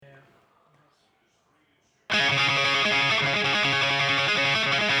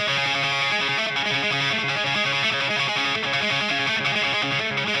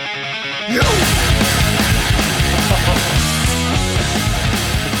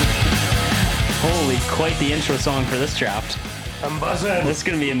Holy, quite the intro song for this draft. I'm buzzing. This is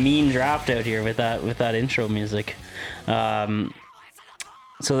gonna be a mean draft out here with that intro music. So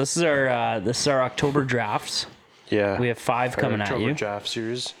this is our October drafts. Yeah. We have 5 coming at you draft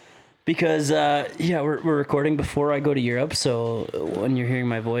series. because we're recording before I go to Europe. So when you're hearing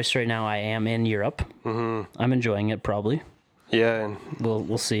my voice right now, I am in Europe. Mm-hmm. I'm enjoying it probably. Yeah, and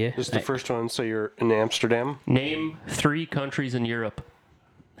We'll see. this is the first one. So you're in Amsterdam. Name 3 countries in Europe.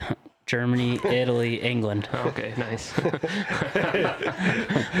 Germany, Italy, England. Okay, nice. That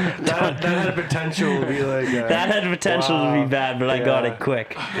had potential to be like. That had potential to be bad, but I got Yeah. it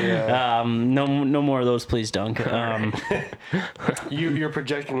quick. Yeah. No more of those, please, Dunk. You're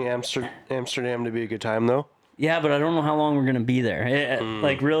projecting Amsterdam to be a good time though. Yeah, but I don't know how long we're gonna be there.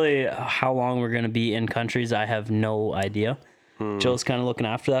 Like, really, how long we're gonna be in countries, I have no idea. Jill's kind of looking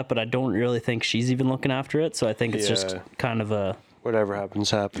after that, but I don't really think she's even looking after it. So I think it's just Yeah. kind of a. Whatever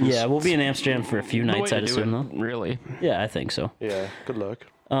happens, happens. Yeah, we'll be in Amsterdam for a few The way nights, to I'd do assume, it, though. really. Yeah, I think so. Yeah. Good luck.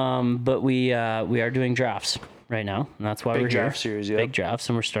 But we are doing drafts right now, and that's why Big we're draft here. series, yeah. Big drafts,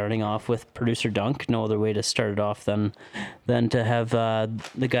 and we're starting off with producer Dunk. No other way to start it off than to have the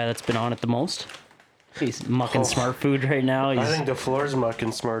guy that's been on it the most. He's mucking smart food right now. I think the floor's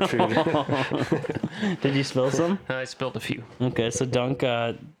mucking smart food. Did you spill some? I spilled a few. Okay, so Dunk,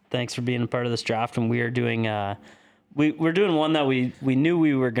 thanks for being a part of this draft, and we are doing we're doing one that we knew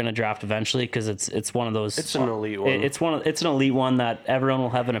we were going to draft eventually because it's one of those. It's an elite one. It's an elite one that everyone will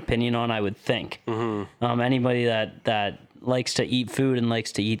have an opinion on, I would think. Mm-hmm. Anybody that likes to eat food and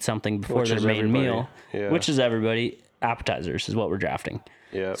likes to eat something before Which their is main everybody. meal, Yeah. which is everybody, appetizers is what we're drafting.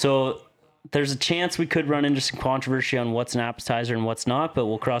 Yeah. So there's a chance we could run into some controversy on what's an appetizer and what's not, but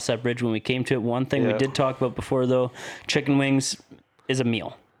we'll cross that bridge when we came to it. One thing we Yeah. did talk about before, though, chicken wings is a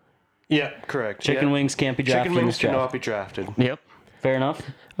meal. Yeah. Correct. Chicken yeah. wings can't be drafted Chicken in wings this draft. cannot be drafted. Yep. Fair enough?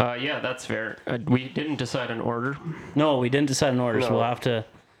 Yeah, that's fair. We didn't decide an order. No, we didn't decide an order, so No. we'll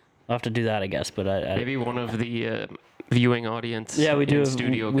have to do that, I guess. But I Maybe one of the viewing audience yeah, we do. in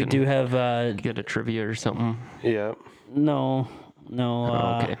studio We can do have get a trivia or something. Yeah. no.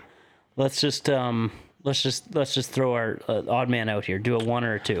 Okay. Let's just throw our odd man out here. Do a 1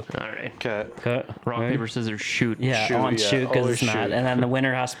 or a 2. All right. Okay. Okay. Rock, Ready? paper, scissors, shoot. Yeah, Shoot, on yeah, shoot because always it's not, shoot. and then the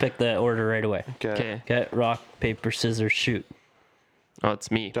winner has to pick the order right away. Okay. Okay. Okay, rock, paper, scissors, shoot. Oh, it's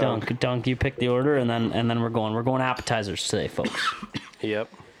me. Dunk, you pick the order, and then we're going appetizers today, folks. Yep.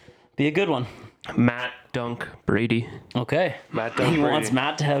 Be a good one. Matt, Dunk, Brady. Okay. Matt He Dunn wants Brady.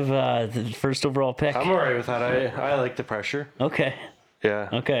 Matt to have the first overall pick. I'm alright with that. I like the pressure. Okay. Yeah.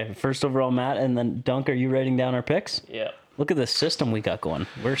 Okay. First overall, Matt, and then Dunk. Are you writing down our picks? Yeah. Look at this system we got going.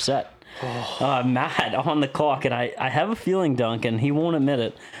 We're set. Matt on the clock, and I have a feeling, Dunk, and he won't admit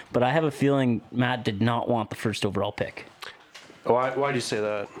it, but I have a feeling Matt did not want the first overall pick. Why do you say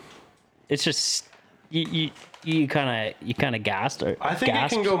that? It's just you kind of gassed or I think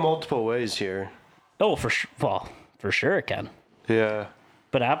gasped. it can go multiple ways here. Oh, for sure it can. Yeah.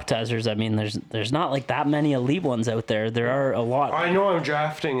 But appetizers, I mean, there's not like that many elite ones out there. There are a lot. I know I'm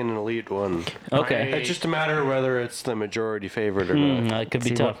drafting an elite one. Okay. It's just a matter of whether it's the majority favorite or not. It could be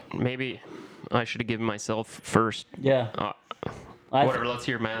See tough. what- maybe I should have given myself first. Yeah. Whatever. Let's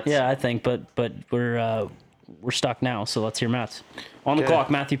hear Matt's. Yeah, I think, but we're stuck now, so let's hear Matt's. On the Okay. clock,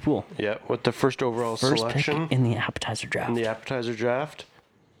 Matthew Poole. Yeah, with the first overall First selection pick in the appetizer draft. in the appetizer draft,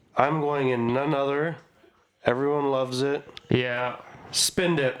 I'm going in none other. Everyone loves it. Yeah.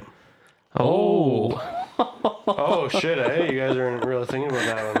 Spin dip. Oh. Oh shit! Hey, you guys aren't really thinking about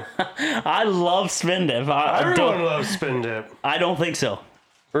that one. I love spin dip. Everyone loves spin dip. I don't think so.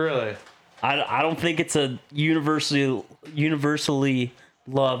 Really? I don't think it's a universally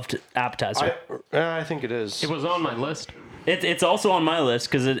loved appetizer. I think it is. It was on my list. It's also on my list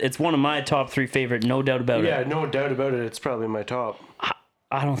because it's one of my top 3 favorite, no doubt about Yeah, it. no doubt about it. It's probably my top.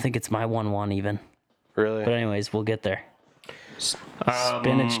 I don't think it's my 1-1 even. Really? But anyways, we'll get there.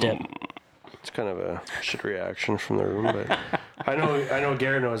 Spinach dip. It's kind of a shit reaction from the room, but I know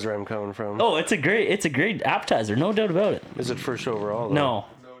Garrett knows where I'm coming from. Oh, it's a great appetizer, no doubt about it. Is it first overall? Though? No.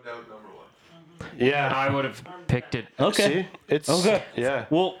 Yeah. I would have picked it. Okay. See? It's Okay. Yeah.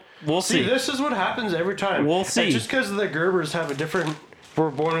 We'll See, see. this is what happens every time. We'll see. And just because the Gerbers have a different, we're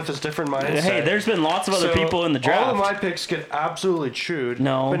born with this different mindset. Hey, there's been lots of other So, people in the draft. All of my picks get absolutely chewed.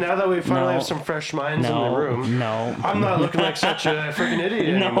 No. But now that we finally No. have some fresh minds in the No, room, no. I'm not looking like such a freaking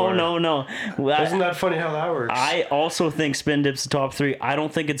idiot anymore. No. Isn't that funny how that works? I also think Spin Dip's the top 3. I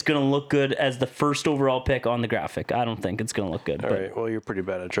don't think it's going to look good as the first overall pick on the graphic. I don't think it's going to look good. All but right. Well, you're pretty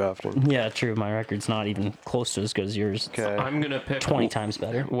bad at drafting. yeah, true. My record's not even close to as good as yours. Okay. I'm going to pick 20 times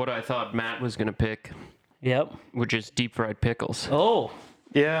better. what I thought Matt was going to pick, Yep. which is deep fried pickles. Oh,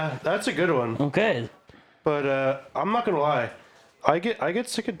 Yeah, that's a good one. Okay. But I'm not gonna lie, I get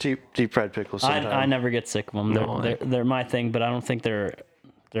sick of deep fried pickles sometimes. I never get sick of them. They're my thing, but I don't think they're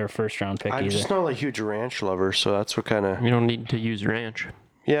a first round pick I'm either. just not a huge ranch lover, so that's what kind of. You don't need to use ranch.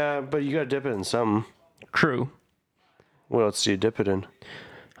 Yeah, but you gotta dip it in something. True. What else do you dip it in?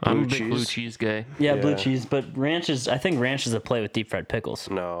 I'm a Blue big blue cheese? cheese guy. Yeah, blue Yeah. cheese, but I think ranch is a play with deep fried pickles.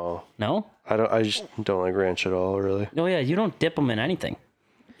 No, No? I just don't like ranch at all, really. Oh yeah, you don't dip them in anything.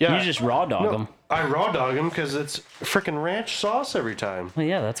 Yeah, You just raw dog them. I raw dog them because it's freaking ranch sauce every time. Well,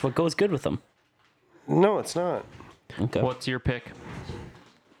 yeah, that's what goes good with them. No, it's not. Okay. What's your pick?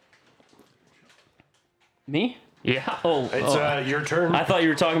 Me? Yeah. Oh, It's your turn. I thought you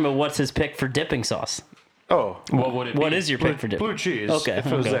were talking about what's his pick for dipping sauce. Oh, What would it What be? is your pick for dipping? blue cheese. Okay, if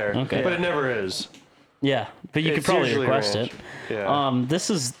it was okay, there. okay. But it never is. Yeah, but you could It's probably usually request ranch. it. Yeah. This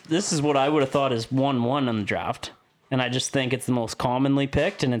is what I would have thought is 1-1 in the draft, and I just think it's the most commonly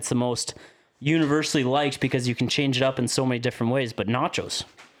picked and it's the most universally liked because you can change it up in so many different ways. But nachos,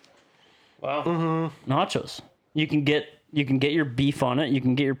 Wow. nachos, you can get your beef on it, you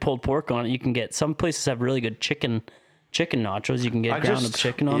can get your pulled pork on it, you can get some places have really good chicken nachos. You can get ground up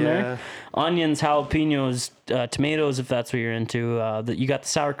chicken on there, onions, jalapenos, tomatoes if that's what you're into. You got the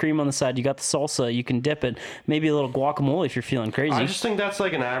sour cream on the side, you got the salsa. You can dip it, maybe a little guacamole if you're feeling crazy. I just think that's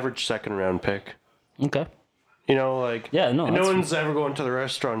like an average second round pick. Okay. You know, like Yeah, no, no that's- one's ever going to the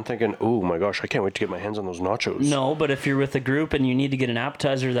restaurant thinking, "Oh my gosh, I can't wait to get my hands on those nachos." No, but if you're with a group and you need to get an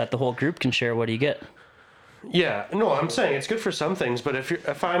appetizer that the whole group can share, what do you get? Yeah, no, I'm saying it's good for some things, but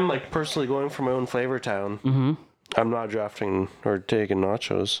if I'm like personally going for my own flavor town, I'm not drafting or taking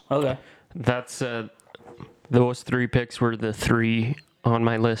nachos. Okay. That's those three picks were the three on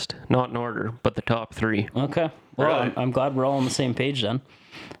my list, not in order, but the top three. Okay. Well, Really? I'm glad we're all on the same page then.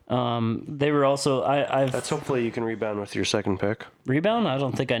 They were also I've That's hopefully you can rebound with your second pick. rebound. I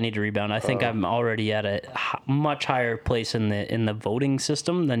don't think I need to rebound. I think I'm already at a much higher place in the voting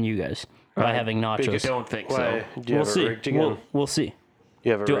system than you guys by having nachos. Don't think Why? so. Do you We'll have it see. rigged again? We'll see.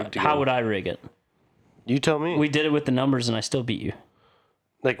 You have it rigged again. How would I rig it? You tell me. We did it with the numbers and I still beat you.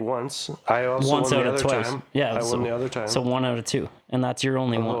 Like once. I also Once won out the of other twice. time. Yeah, I so, won the other time. So 1 out of 2, and that's your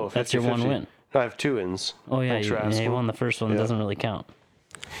only one. That's your 1 win. No, I have 2 wins. Oh yeah, Thanks for you asking. won the first one. It Yeah. doesn't really count.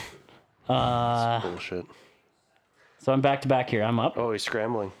 Bullshit. So I'm back to back here. I'm up. Oh, he's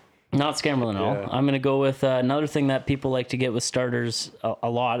scrambling. Not scrambling at all. Yeah. I'm going to go with another thing that people like to get with starters a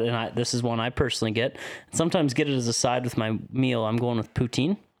lot, and this is one I personally get. Sometimes get it as a side with my meal. I'm going with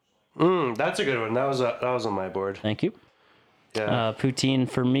poutine. That's a good one. That was on my board. Thank you. Yeah. Poutine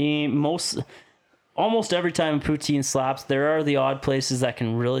for me, almost every time poutine slaps. There are the odd places that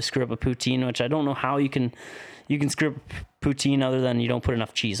can really screw up a poutine, which I don't know how you can screw up poutine other than you don't put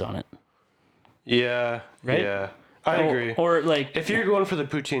enough cheese on it. Yeah. Right? Yeah. I agree. Or like If you're going for the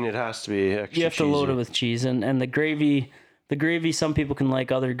poutine, it has to be extra you have to load cheesy. it with cheese and the gravy. The gravy, some people can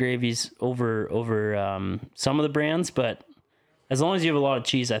like other gravies over some of the brands, but as long as you have a lot of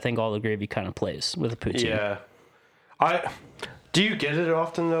cheese, I think all the gravy kind of plays with a poutine. Yeah. Do you get it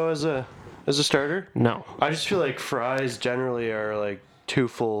often though as a starter? No. I just feel like fries generally are like too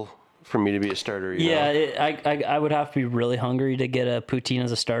full for me to be a starter. You Yeah, know? I would have to be really hungry to get a poutine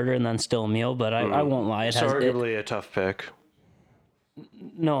as a starter and then still a meal, but I won't lie. It's arguably a tough pick.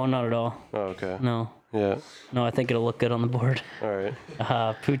 No, not at all. Oh, okay. No, Yeah. I think it'll look good on the board. All right.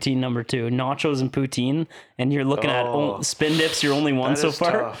 Poutine number 2, nachos and poutine, and you're looking Oh. at spin dips. Your only one That so is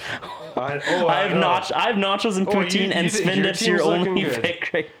far. tough. I I have nachos and poutine, you and think spin your dips. team's Your looking only good. pick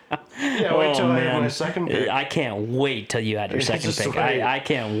right now. Yeah, wait till I have man. my second pick. I can't wait till you had your second Just pick. wait. I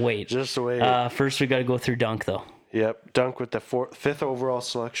can't wait. Just wait. First, we got to go through Dunk though, Yep. Dunk with the 5th overall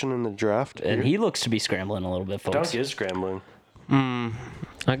selection in the draft. and he looks to be scrambling a little bit, folks. Dunk is scrambling.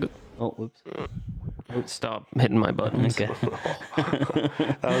 I go, Oh, whoops. stop hitting my buttons. Okay.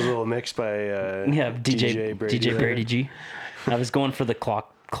 That was a little mixed by Yeah, DJ Brady. DJ there. Brady G. I was going for the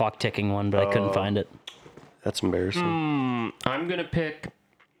clock ticking one, but I couldn't find it. That's embarrassing. I'm gonna pick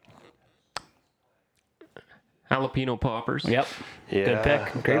jalapeno poppers. Yep. Yeah. Good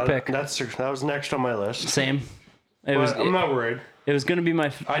pick. Great pick. That was next on my list. Same. It But was. I'm not worried. It was going to be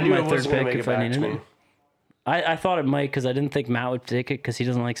my I knew my it third wasn't going pick to make if it I back to needed me. it. I thought it might because I didn't think Matt would take it because he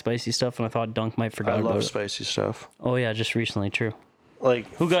doesn't like spicy stuff, and I thought Dunk might I forgot about love it. spicy stuff. Oh yeah, just recently. True.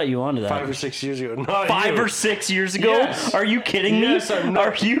 Like Who got you onto that? 5 or 6 years ago. Not 5 you. or 6 years ago? Yes. Are you kidding me? Yes, I'm not-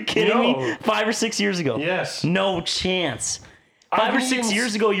 Are you kidding me? No. 5 or 6 years ago? Yes. No chance. 5 or 6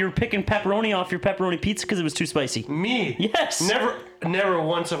 years ago, you were picking pepperoni off your pepperoni pizza because it was too spicy. Me? Yes. Never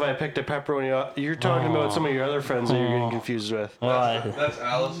once have I picked a pepperoni off. You're talking about some of your other friends that you're getting confused with. That's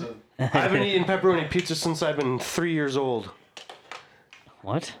Allison. I haven't eaten pepperoni pizza since I've been 3 years old.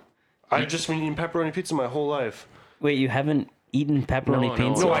 What? I've just been eating pepperoni pizza my whole life. Wait, you haven't eaten pepperoni No,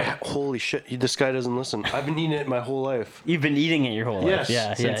 pizza? No, holy shit. This guy doesn't listen. I've been eating it my whole life. You've been eating it your whole life. Yes,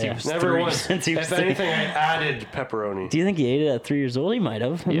 Yeah, since he yeah. was Never three. once. Since he was If three. anything, I added pepperoni. Do you think he ate it at 3 years old? He might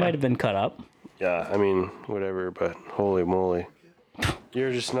have. It Yeah. might have been cut up. Yeah, I mean, whatever, but holy moly.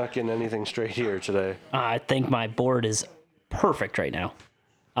 You're just not getting anything straight here today. I think my board is perfect right now.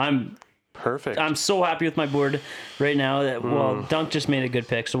 I'm Perfect. so happy with my board right now. That well, Dunk just made a good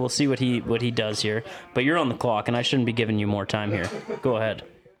pick, so we'll see what he does here. But you're on the clock, and I shouldn't be giving you more time here. Go ahead.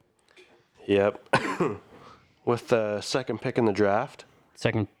 Yep. With the second pick in the draft.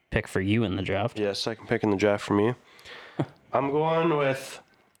 Second pick for you in the draft. Yeah, second pick in the draft for me. I'm going with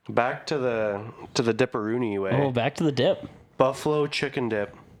back to the dipperoonie way. Oh, back to the dip. Buffalo chicken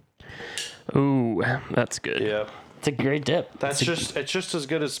dip. Ooh, that's good. Yep. It's a great dip. It's just as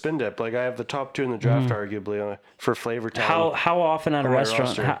good as spin dip. Like I have the top 2 in the draft arguably for Flavor Town. How often at a my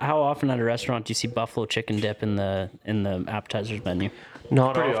restaurant? roster. How often at a restaurant do you see buffalo chicken dip in the appetizers menu?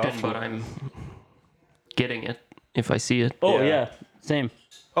 Not Pretty often, often. but I'm getting it if I see it. Oh Yeah. yeah, same.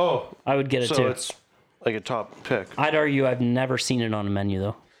 Oh, I would get it so too. it's like a top pick. I'd argue I've never seen it on a menu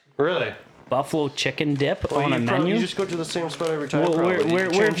though. Really? Buffalo chicken dip Well, on a you probably- menu. You just go to the same spot every time. Well, probably. where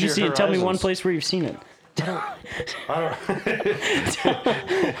have change you your seen it? Tell me one horizons. place where you've seen it. I don't.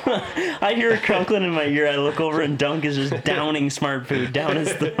 I hear a crunkling in my ear. I look over and Dunk is just downing smart food down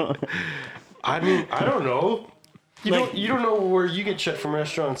his throat. I mean, I don't know. Like- You don't know where you get shit from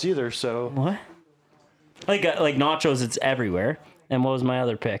restaurants either. So What? Like nachos, it's everywhere. And what was my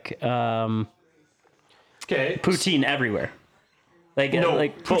other pick? okay. Poutine everywhere. Like No,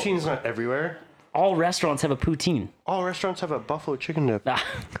 like poutine's not everywhere. all restaurants have a poutine. All restaurants have a buffalo chicken dip.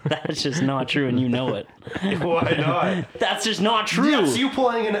 That's just not true, and you know it. Why not? That's just not true. That's you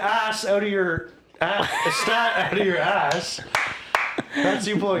pulling an ass out of your a stat out of your ass. That's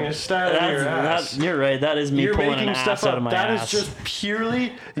you pulling a stat out of your ass. You're right. That is me You're pulling making an stuff ass out of up. my That ass. is just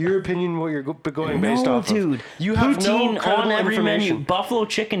purely your opinion. What you're going based No, off dude. of. You have Poutine no credible on every menu. information. Buffalo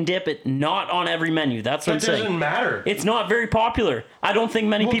chicken dip, it not on every menu. That's what That I'm doesn't saying. matter. It's not very popular. I don't think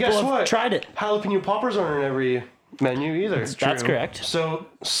many Well, people guess have what? tried it. Jalapeno poppers aren't on every menu either. That's correct. So,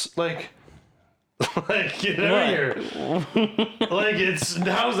 like, get out of here. Like,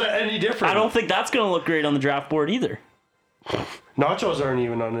 how's that any different? I don't think that's going to look great on the draft board either. Nachos aren't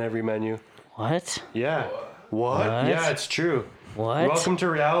even on every menu. What? Yeah. What? Yeah, it's true. What? Welcome to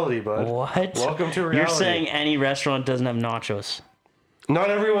reality, bud. What? Welcome to reality. You're saying any restaurant doesn't have nachos. Not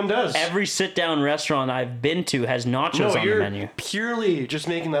everyone does. Every sit-down restaurant I've been to has nachos no, on the you're menu. purely just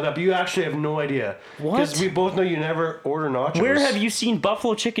making that up. You actually have no idea. What? Because we both know you never order nachos. Where have you seen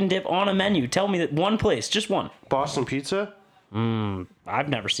buffalo chicken dip on a menu? Tell me that one place, just one. Boston Pizza? I've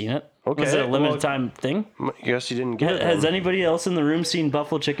never seen it. Okay, Was it a limited well- time thing? I guess you didn't get it. Has then. anybody else in the room seen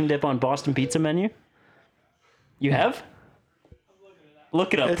buffalo chicken dip on Boston Pizza menu? You have?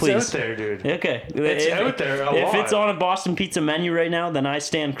 Look it up, It's please. out there, dude. Okay. It's out there a If lot. it's on a Boston Pizza menu right now, then I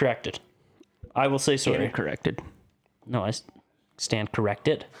stand corrected. I will say sorry. Corrected. No, I stand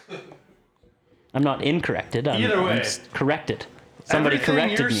corrected. I'm not incorrected. I'm, Either way. corrected. Somebody Everything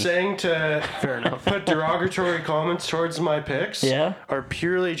corrected you're me. saying to Fair enough. put derogatory comments towards my picks Yeah? are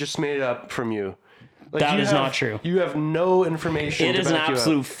purely just made up from you. Like, That you is have- not true. You have no information. It to is an back you up.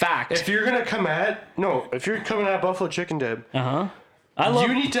 absolute fact. If you're gonna come at if you're coming at buffalo chicken dip, I love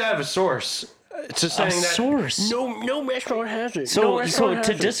you need to have a source. To saying that source. No restaurant has it. So, no so restaurant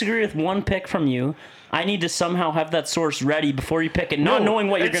to has it. disagree with one pick from you, I need to somehow have that source ready before you pick it, not knowing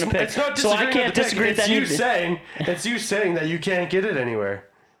what you're it's- going to pick. It's not So I disagreeing can't with the pick. disagree with It's that. you saying it's you saying that you can't get it anywhere.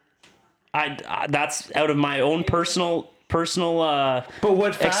 I that's out of my own personal But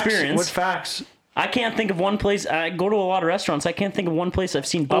what facts? experience. What facts? I can't think of one place. I go to a lot of restaurants. I can't think of one place I've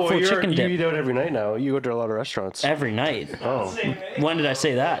seen buffalo chicken you dip eat out every night now. You go to a lot of restaurants. every night. Oh, When did I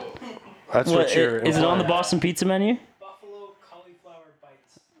say that? that's what you're. Is it on the implying. Boston Pizza menu? Buffalo cauliflower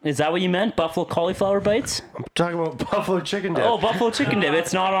bites. Is that what you meant? Buffalo cauliflower bites? I'm talking about buffalo chicken dip. Oh, buffalo chicken dip.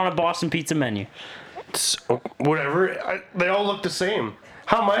 It's not on a Boston Pizza menu. Whatever. They all look the same.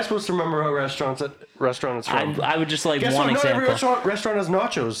 How am I supposed to remember what restaurant it's from? I would just like Guess one what? Not every example. restaurant has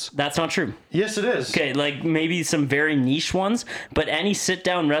nachos. That's not true. Yes, it is. Okay, like maybe some very niche ones, but any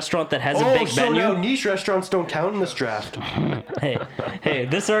sit-down restaurant that has a Oh, big so menu. now niche restaurants don't count in this draft. Hey,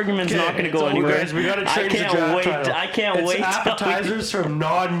 this argument's not going to go So, anywhere. guys, we gotta I change the can't draft wait. title. I can't It's wait. till we- appetizers from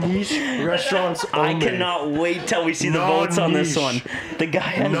non-niche restaurants I only. cannot wait till we see the votes on this one. Non-niche. The guy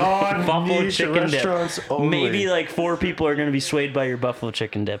has Non-niche buffalo chicken restaurants dip. only. Maybe like 4 people are going to be swayed by your buffalo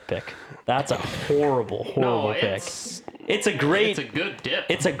chicken dip pick. That's a horrible pick. It's a great. It's a good dip.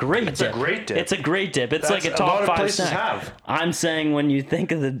 It's a great It's a great dip. It's a great dip. It's That's like a a top lot of 5 places snack. have. I'm saying when you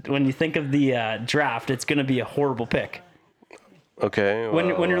think of the draft, it's going to be a horrible pick. Okay. When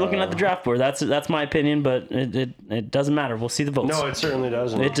you're looking at the draft board, that's my opinion, but it doesn't matter. We'll see the votes. No, it certainly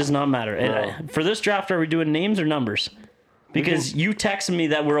doesn't. It does not matter. And, for this draft, are we doing names or numbers? Because you texted me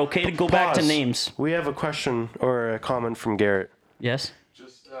that we're okay to go back to Pause. names. We have a question or a comment from Garrett. Yes.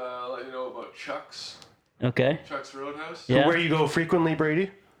 Just let you know about Chuck's Okay. Roadhouse. Yeah. Where you go frequently,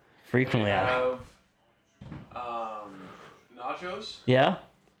 Brady? Frequently. They Adam. have nachos. Yeah.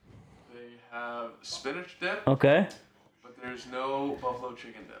 They have spinach dip, Okay. but there's no buffalo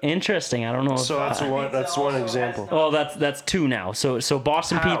chicken dip. Interesting. I don't know. So that's one. That's one example. Oh, that's 2 now. So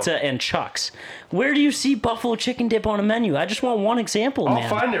Boston How? Pizza and Chuck's. Where do you see buffalo chicken dip on a menu? I just want one example, I'll man.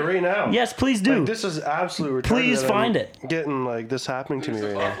 find it right now. Yes, please do. Like, this is absolute retarded. Please that find I'm it. Getting like this happening to There's me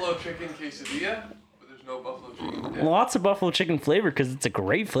a right now. buffalo chicken quesadilla, but there's no buffalo chicken dip. Lots of buffalo chicken flavor because it's a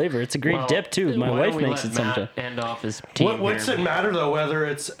great flavor. It's a great Well, dip too. My why wife don't we makes let it sometimes. Matt end off his team What's here? it matter though whether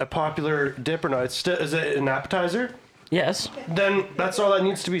it's a popular dip or not? It's still, is it an appetizer? Yes, Then that's all that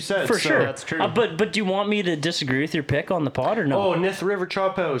needs to be said. for So- sure. That's true. But do you want me to disagree with your pick on the pod or no? Oh, Nith River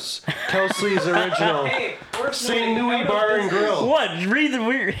Chop House, Kelsley's original, Hey, worth St. noting, Louis how Bar does and this Grill, What? Read the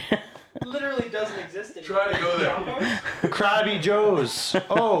weird. literally doesn't exist anymore. Try to go there. Krabby Joe's,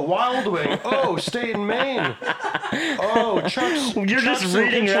 oh Wild Wing, oh State and Maine, oh Chuck's. You're Chuck's just in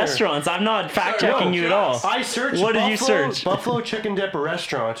reading Kitchener. restaurants. I'm not fact checking No, you at all. I searched What did Buffalo, you search? Buffalo Chicken Dip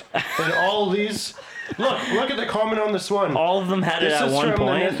restaurant, and all these. Look at the comment on this one. All of them had it This at is one from the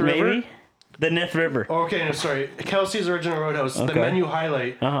point, Nith River? maybe. The Nith River. Okay, no, sorry. Kelsey's Original Roadhouse. The Okay. menu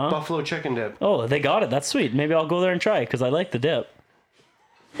highlight: Uh-huh. Buffalo Chicken Dip. Oh, they got it. That's sweet. Maybe I'll go there and try it because I like the dip.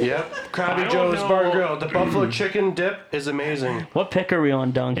 Yep. I Krabby don't Joe's know. Bar and Grill. The Buffalo Chicken Dip is amazing. What pick are we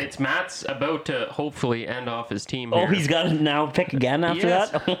on, Dunk? It's Matt's about to hopefully end off his team Oh, here. he's got to now pick again after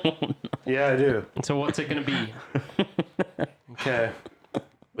Yes. that? Yeah, I do. So what's it going to be? Okay.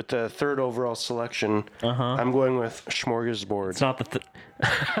 With the third overall selection, I'm going with Smorgasbord. It's not the.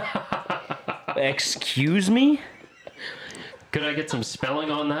 Excuse me? Could I get some spelling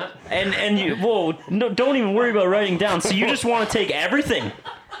on that? And you, whoa, no, don't even worry about writing down. So you just want to take everything?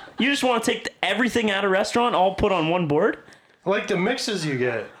 You just want to take everything at a restaurant, all put on one board? Like the mixes you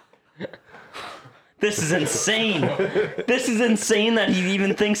get. This is insane. This is insane that he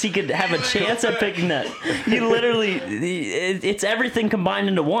even thinks he could have a chance at picking that. You literally, it's everything combined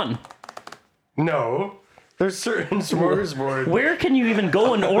into one. No. There's certain Smorgasbord. Where can you even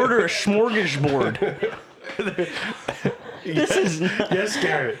go and order a smorgasbord? This is Yes,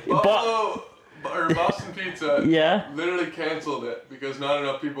 Garrett. Buffalo or Boston Pizza yeah. literally canceled it because not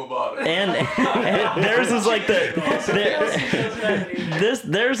enough people bought it. And theirs was like theirs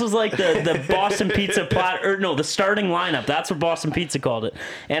was like the Boston Pizza the starting lineup. That's what Boston Pizza called it,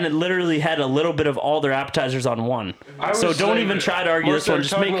 and it literally had a little bit of all their appetizers on one. I So was don't like- even try to argue More this so one.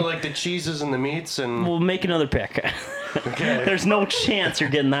 Just talking make about, like the cheeses and the meats and. we'll make another pick. Okay. There's no chance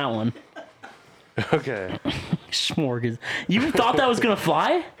you're getting that one. Okay. Smorgas. You thought that was gonna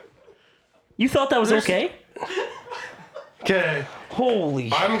fly? You thought that was okay? Okay.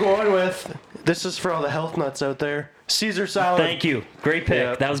 Holy. I'm going with. This is for all the health nuts out there. Caesar salad. Thank you. Great pick.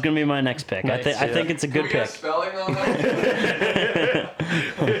 Yeah. That was gonna be my next pick. I think it's a Can good we get pick. spelling on that?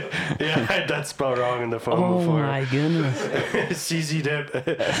 Yeah, I had that spelled wrong in the phone Oh before. my goodness. CZ dip.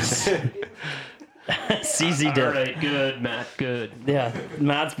 CZ All dip. right, good, Matt, good. Yeah,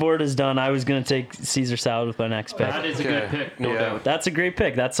 Matt's board is done. I was gonna take Caesar salad with my next pick. That is a good Okay. pick, no Yeah. doubt. That's a great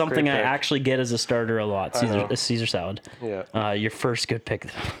pick. That's something Great I pick. actually get as a starter a lot. know. Caesar salad. Yeah. Your first good pick.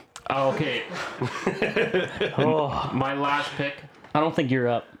 Okay, Oh, my last pick, I don't think you're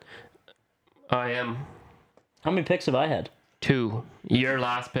up. I am How many picks have I had? 2. Your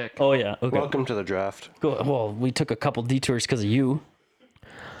last pick. Oh yeah. Okay. Welcome to the draft. Go, well, we took a couple detours because of you.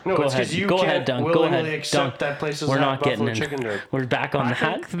 No, Go it's ahead. because you Go can't ahead, Dunk. Go willingly ahead, accept Dunk. that places We're have not getting buffalo in. chicken dip. We're back on I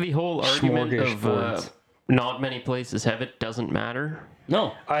that. think the whole argument of Smorgasbords. not many places have it doesn't matter.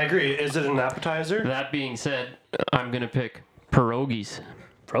 No. I agree. Is it an appetizer? That being said, I'm going to pick pierogies.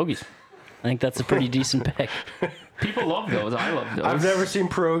 Pierogies. I think that's a pretty decent pick. People love those. I love those. I've never seen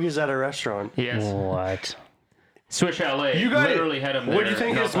pierogies at a restaurant. Yes. What? Swiss Chalet You guys, literally had them there. what do you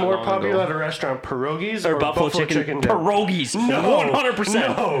think not is that more long popular ago. at a restaurant, pierogies Or or buffalo chicken? dip? Pierogies. No,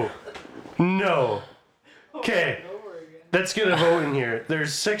 100%. No. Okay, let's get a vote in here.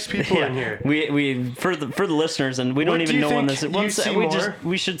 There's 6 people in here. We for the listeners, and we don't What do even you know when think this. you Once, see we more?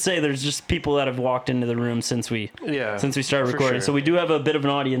 we should say there's just people that have walked into the room since we Yeah, started for recording. sure. So we do have a bit of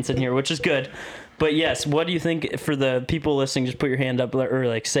an audience in here, which is good. But yes, what do you think for the people listening? Just put your hand up or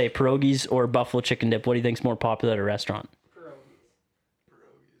like say pierogies or buffalo chicken dip. What do you think's more popular at a restaurant?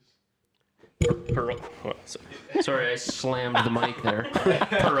 Sorry, I slammed the mic there.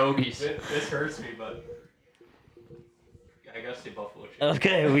 Pierogies. This hurts me, but I gotta say buffalo chicken.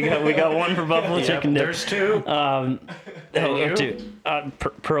 Okay, we got one for buffalo chicken dip. There's two. Two.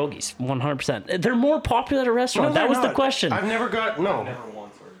 Pierogies, 100%. They're more popular at a restaurant. That was the question. I've never got no. Never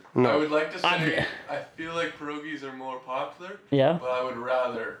once ordered. I would like to say I'm- I feel like pierogies are more popular. Yeah. But I would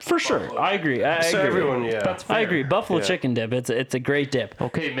rather. For sure, buffalo I agree. I So agree. everyone, yeah. That's I fair. agree. Buffalo Yeah. chicken dip. It's a great dip.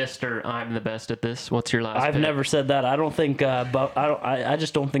 Okay, Mister, I'm the best at this. What's your last? I've pick? never said that. I don't think. I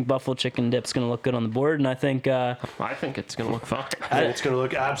just don't think buffalo chicken dip's gonna look good on the board. And I think. I think it's gonna look fine. And it's gonna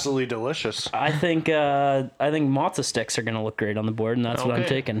look absolutely delicious. I think matzo sticks are gonna look great on the board, and that's what I'm Okay.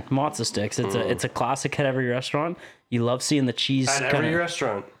 taking. Matzo sticks. It's a classic at every restaurant. You love seeing the cheese. At kinda, every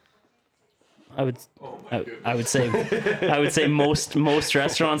restaurant. I would. Oh my goodness. I would say most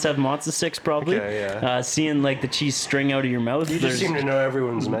restaurants have matzo sticks probably. Okay, yeah. Seeing like the cheese string out of your mouth. You just seem to know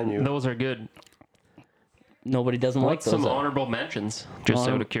everyone's menu. Those are good. Nobody doesn't like What's those. some honorable mentions? Just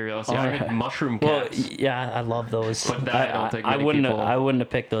out of curiosity. I had mushroom cats. Yeah, I love those. But that I don't think I many wouldn't. people- I wouldn't have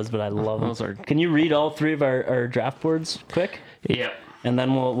picked those, but I love Those them. are- Can you read all three of our draft boards quick, Yep. and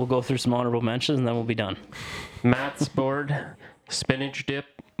then we'll go through some honorable mentions, and then we'll be done. Matt's board: spinach dip,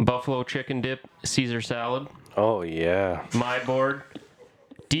 buffalo chicken dip, Caesar salad. Oh yeah. My board: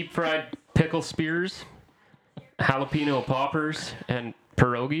 deep fried pickle spears, jalapeno poppers, and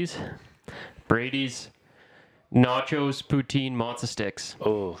pierogies. Brady's: nachos, poutine, matzo sticks.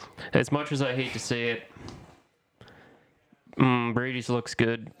 Oh. As much as I hate to say it, Brady's looks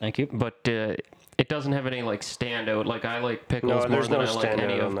good, Thank you. but it doesn't have any like standout. Like I like pickles No, more there's than no I like any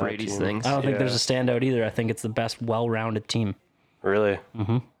standout on of that Brady's team. things. I don't think Yeah. there's a standout either. I think it's the best, well-rounded team. Really?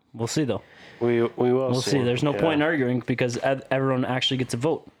 We'll see though. We will. We'll see. There's no Yeah. point in arguing because everyone actually gets a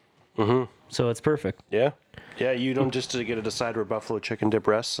vote. Mm-hmm. So it's perfect. Yeah. Yeah. You don't just get to decide where buffalo chicken dip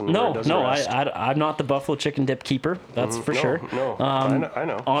rests and where No, it doesn't no, rest. I'm not the buffalo chicken dip keeper. That's for No, sure. No. I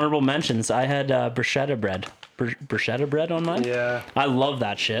know. Honorable mentions. I had bruschetta bread. Bruschetta bread on mine. Yeah. I love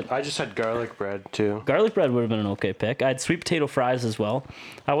that shit. I just had garlic bread too. Garlic bread would have been an okay pick. I had sweet potato fries as well.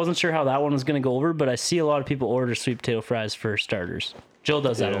 I wasn't sure how that one was going to go over, but I see a lot of people order sweet potato fries for starters. Jill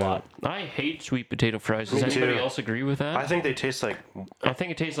does that a Yeah. lot. I hate sweet potato fries. Does Me anybody too. else agree with that? I think they taste like I think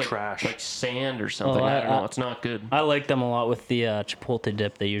it tastes like trash. like sand or something. Oh, I don't I- know. It's not good. I like them a lot with the chipotle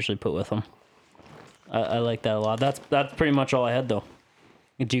dip they usually put with them. I like that a lot. That's pretty much all I had though.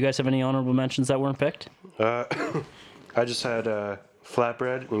 Do you guys have any honorable mentions that weren't picked? I just had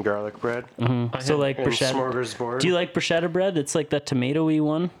flatbread and garlic bread So like and bruschetta. smorgasbord. Do you like bruschetta bread? It's like that tomatoey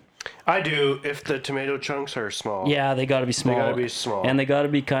one. I do if the tomato chunks are small. Yeah, they got to be small. gotta be small. And they got to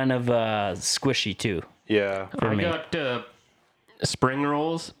be kind of squishy too. Yeah. I me. got spring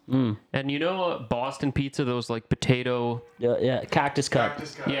rolls, and you know Boston pizza, those like potato. Yeah, cactus cut.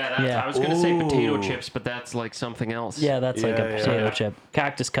 Cactus cut. Yeah, that's, Yeah. I was gonna say potato Ooh. chips, but that's like something else. Yeah, that's like a Yeah, potato yeah. chip.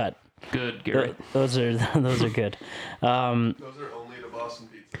 Cactus cut. Good, Gary. Those are good. Those are only the Boston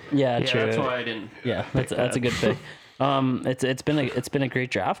pizza. Yeah, Yeah, true. that's why I didn't. Yeah, that's a good pick. It's been a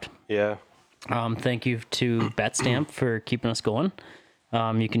great draft. Yeah. Thank you to BetStamp for keeping us going.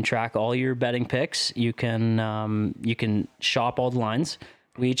 You can track all your betting picks. You can shop all the lines.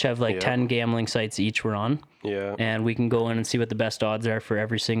 We each have like 10 gambling sites each we're on, Yeah. and we can go in and see what the best odds are for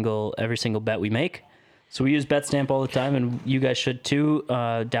every single bet we make. So we use BetStamp all the time, and you guys should too.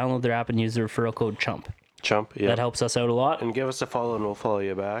 Download their app and use the referral code CHUMP. Chump. Yeah. That helps us out a lot. And give us a follow and we'll follow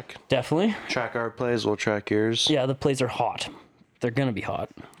you back. Definitely. Track our plays, we'll track yours. Yeah, the plays are hot. They're gonna be hot.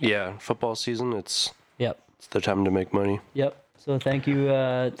 Yeah. Football season, it's Yep. the time to make money. Yep. So thank you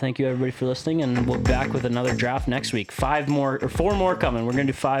everybody for listening, and we'll be back with another draft next week. 4 more coming. We're gonna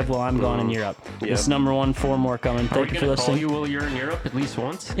do 5 while I'm gone in Europe. This is number 1. 4 more coming. Are we Thank you for gonna call listening. you while you're in Europe at least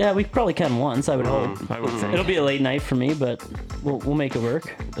once? Yeah, we probably can once. I would hope. I would think. It'll be a late night for me, but we'll make it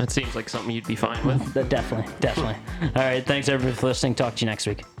work. That seems like something you'd be fine with. Definitely. All right. Thanks everybody for listening. Talk to you next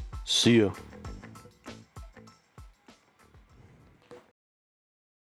week. See you.